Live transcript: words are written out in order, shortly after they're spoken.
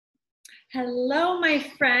Hello, my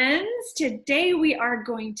friends. Today we are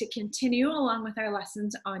going to continue along with our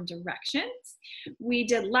lessons on directions.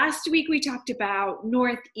 Last week we talked about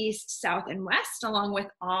north, east, south, and west, along with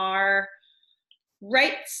our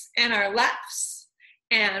rights and our lefts.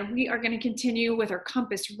 And we are going to continue with our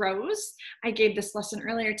compass rose. I gave this lesson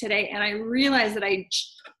earlier today, and I realized that I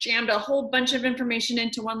jammed a whole bunch of information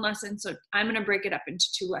into one lesson. So I'm going to break it up into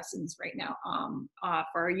two lessons right now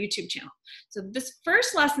for our YouTube channel. So this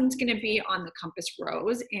first lesson is going to be on the compass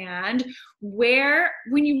rose and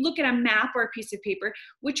when you look at a map or a piece of paper,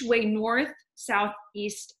 which way north, south,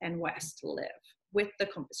 east, and west live with the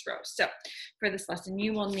compass rose. So for this lesson,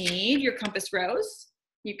 you will need your compass rose.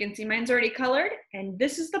 You can see mine's already colored, and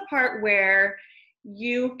this is the part where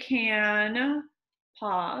you can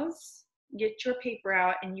pause, get your paper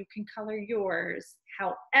out, and you can color yours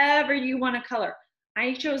however you want to color.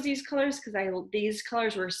 I chose these colors because these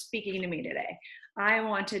colors were speaking to me today. I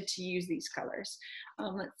wanted to use these colors.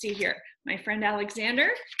 Let's see here. My friend Alexander,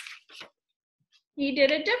 he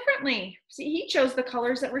did it differently. See, he chose the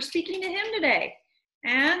colors that were speaking to him today.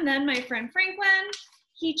 And then my friend Franklin,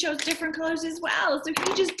 he chose different colors as well. So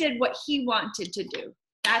he just did what he wanted to do.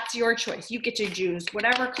 That's your choice. You get to choose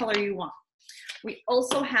whatever color you want. We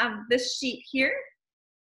also have this sheet here.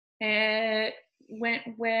 It went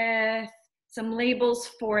with some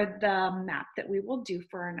labels for the map that we will do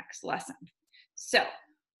for our next lesson. So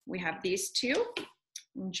we have these two.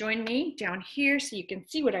 Join me down here so you can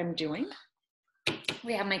see what I'm doing.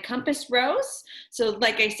 We have my compass rose. So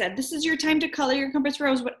like I said, this is your time to color your compass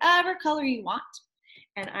rose, whatever color you want.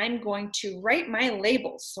 And I'm going to write my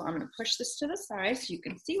labels. So I'm going to push this to the side so you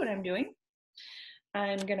can see what I'm doing.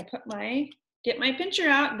 I'm going to get my pincher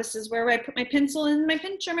out. This is where I put my pencil in my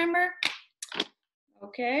pincher, remember?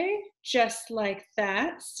 Okay, just like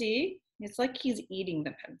that. See, it's like he's eating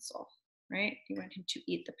the pencil, right? You want him to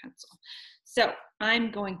eat the pencil. So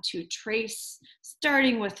I'm going to trace,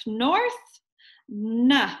 starting with north,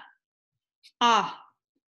 na, ah,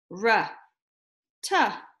 ra,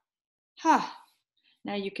 ta, ha.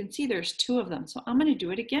 Now you can see there's two of them, so I'm going to do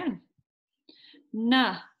it again.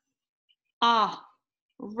 Na, ah,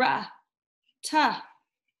 ra, ta,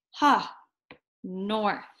 ha,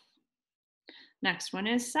 north. Next one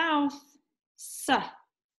is south. Sa,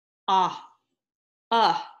 ah,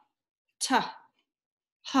 ta,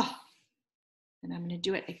 ha. And I'm going to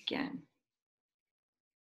do it again.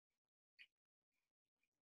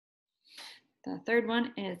 The third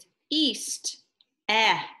one is east.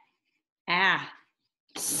 Ah,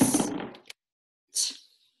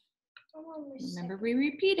 remember, we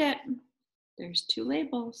repeat it. There's two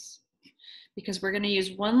labels because we're going to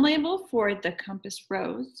use one label for the compass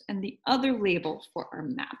rose and the other label for our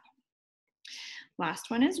map.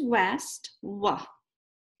 Last one is west. Wa,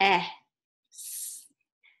 s,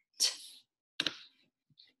 t.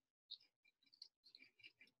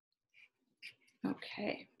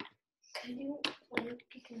 Okay.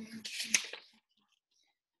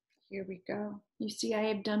 Here we go. You see, I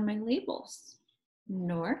have done my labels.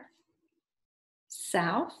 North,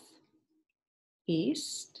 south,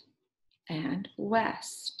 east, and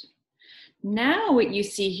west. Now what you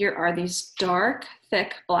see here are these dark,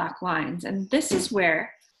 thick black lines, and this is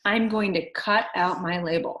where I'm going to cut out my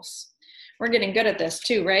labels. We're getting good at this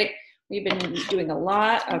too, right? We've been doing a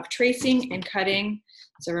lot of tracing and cutting.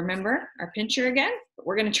 So remember our pincher again, but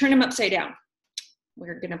we're going to turn them upside down.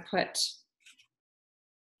 We're going to put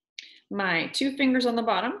my two fingers on the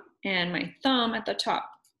bottom and my thumb at the top.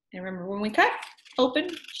 And remember, when we cut, open,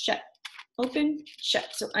 shut, open, shut.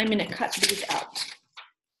 So I'm going to cut these out.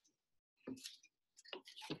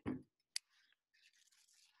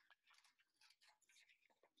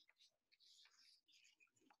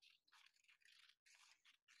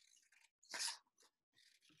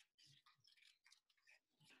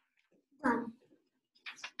 Done.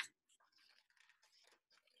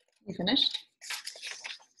 You finished?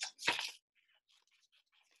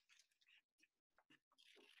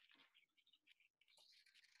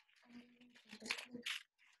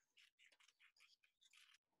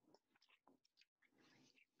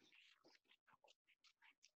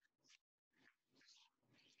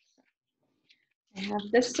 I have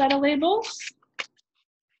this set of labels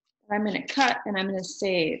that I'm going to cut and I'm going to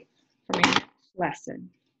save for my next lesson.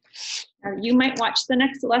 Now, you might watch the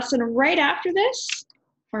next lesson right after this,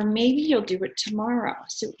 or maybe you'll do it tomorrow.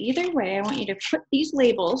 So either way, I want you to put these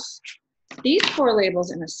labels, these four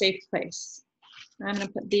labels, in a safe place. I'm going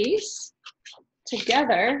to put these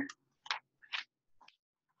together.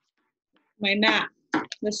 My map.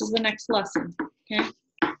 This is the next lesson, okay?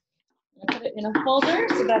 I'm gonna put it in a folder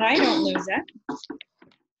so that I don't lose it.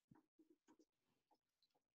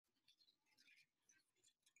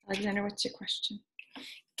 Alexander, what's your question?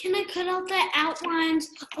 Can I cut out the outlines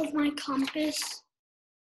of my compass?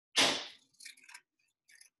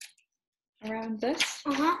 Around this?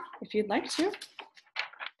 Uh-huh. If you'd like to.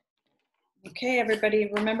 Okay,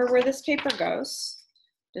 everybody, remember where this paper goes.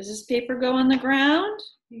 Does this paper go on the ground?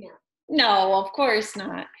 No. No, of course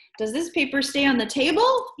not. Does this paper stay on the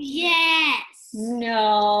table? Yes.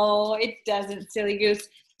 No, it doesn't, silly goose.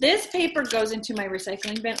 This paper goes into my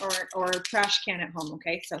recycling bin or trash can at home,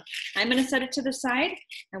 okay? So I'm gonna set it to the side,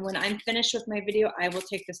 and when I'm finished with my video, I will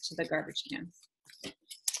take this to the garbage can.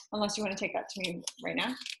 Unless you wanna take that to me right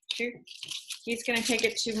now. Sure. He's gonna take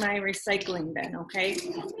it to my recycling bin, okay?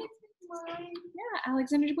 Yeah,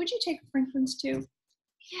 Alexander, would you take Franklin's too?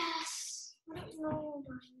 Yes. I don't know.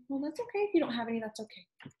 Well, that's okay. If you don't have any, that's okay.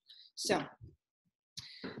 So,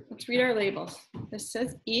 let's read our labels. This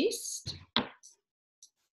says east.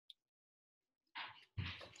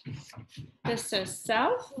 This says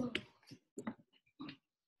south.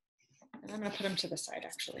 And I'm going to put them to the side,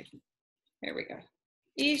 actually. There we go.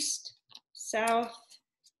 East, south,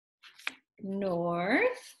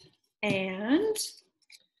 north, and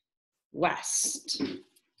west.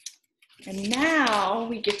 And now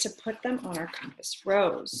we get to put them on our compass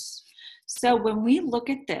rose. So when we look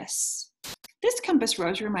at this compass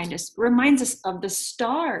rose reminds us of the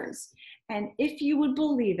stars. And if you would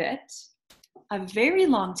believe it, a very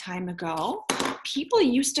long time ago, people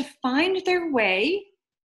used to find their way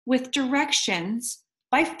with directions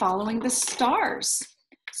by following the stars.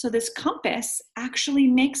 So this compass actually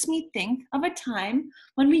makes me think of a time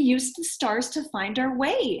when we used the stars to find our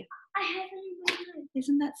way. I haven't even.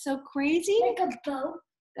 Isn't that so crazy? Like a boat,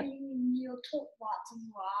 and you'll put lots of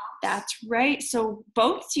rocks. That's right. So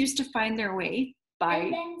boats used to find their way by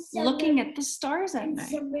looking at the stars at night.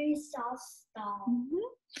 Somebody saw stars. Mm-hmm.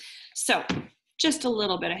 So just a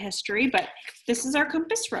little bit of history, but this is our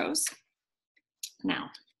compass rose. Now,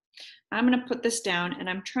 I'm going to put this down, and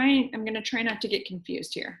I'm going to try not to get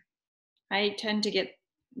confused here. I tend to get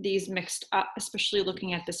these mixed up, especially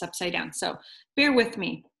looking at this upside down. So bear with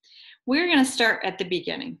me. We're going to start at the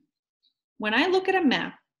beginning. When I look at a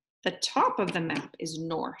map, the top of the map is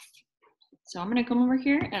north. So I'm going to come over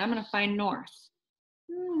here, and I'm going to find north.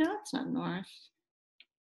 No, it's not north.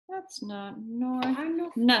 That's not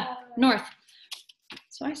north. No, north.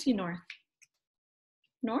 So I see north.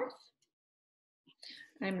 North.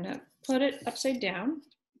 I'm going to put it upside down.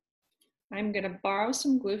 I'm going to borrow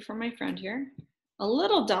some glue from my friend here. A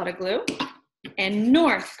little dot of glue. And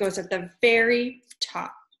north goes at the very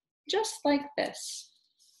top, just like this.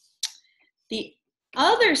 The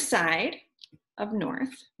other side of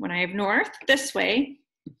north, when I have north this way,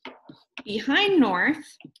 behind north,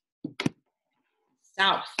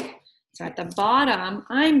 south. So at the bottom,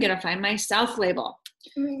 I'm going to find my south label.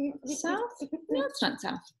 South? No, it's not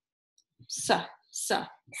south.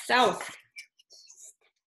 South.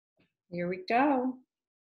 Here we go.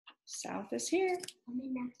 South is here.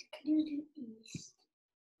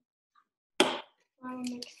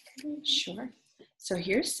 Sure. So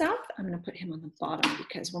here's south. I'm going to put him on the bottom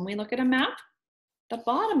because when we look at a map, the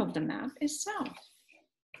bottom of the map is south.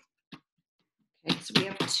 Okay, so we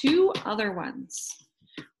have two other ones.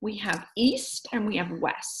 We have east and we have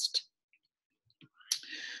west.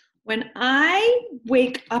 When I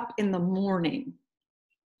wake up in the morning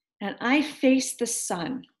and I face the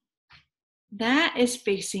sun, that is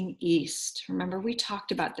facing east. Remember, we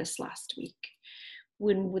talked about this last week.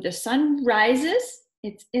 When the sun rises,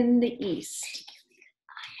 it's in the east.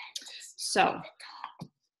 So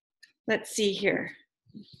let's see here.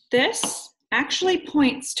 This actually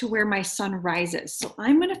points to where my sun rises. So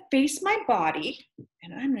I'm going to face my body,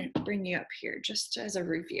 and I'm going to bring you up here just as a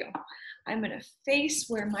review. I'm going to face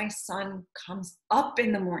where my sun comes up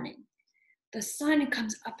in the morning. The sun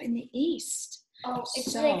comes up in the east. Oh,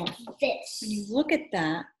 it's so like this. when you look at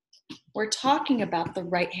that, we're talking about the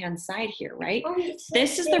right-hand side here, right? Oh,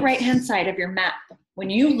 this is the right-hand side of your map when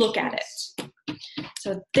you look at it.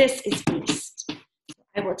 So this is east.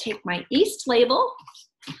 I will take my east label.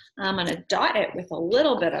 I'm going to dot it with a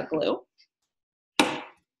little bit of glue.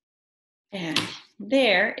 And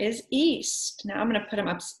there is east. Now I'm going to put them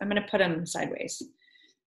up. I'm going to put them sideways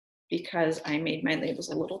because I made my labels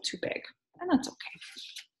a little too big. And that's okay.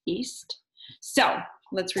 East. So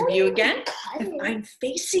let's review again. If I'm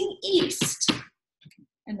facing east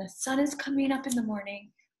and the sun is coming up in the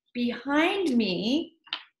morning, behind me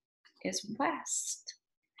is west.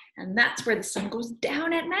 And that's where the sun goes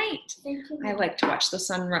down at night. I like to watch the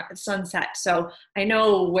sunset, so I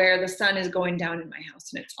know where the sun is going down in my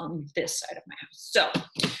house, and it's on this side of my house. So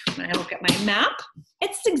when I look at my map,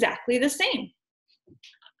 it's exactly the same.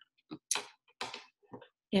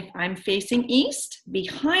 If I'm facing east,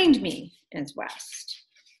 behind me is west.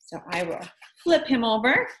 So I will flip him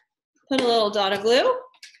over, put a little dot of glue,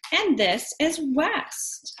 and this is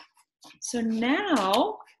west. So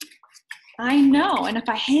now I know, and if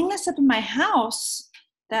I hang this up in my house,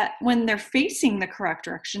 that when they're facing the correct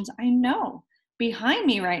directions, I know. Behind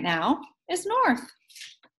me right now is north.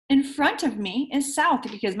 In front of me is south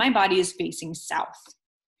because my body is facing south.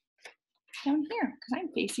 Down here, because I'm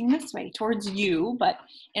facing this way towards you, but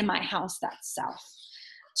in my house, that's south.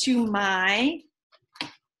 To my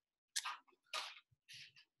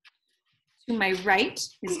right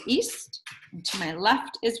is east, and to my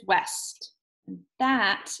left is west. And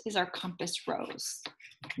that is our compass rose.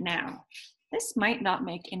 Now, this might not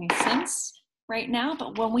make any sense right now,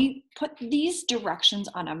 but when we put these directions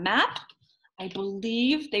on a map, I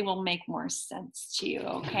believe they will make more sense to you,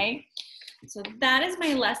 okay? So that is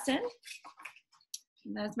my lesson.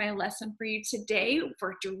 That's my lesson for you today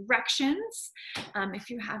for directions. If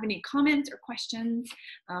you have any comments or questions,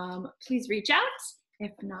 please reach out.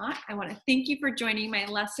 If not, I want to thank you for joining my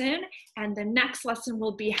lesson. And the next lesson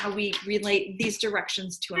will be how we relate these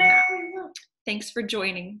directions to a map. Thanks for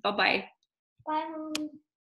joining. Bye-bye. Bye, Mom.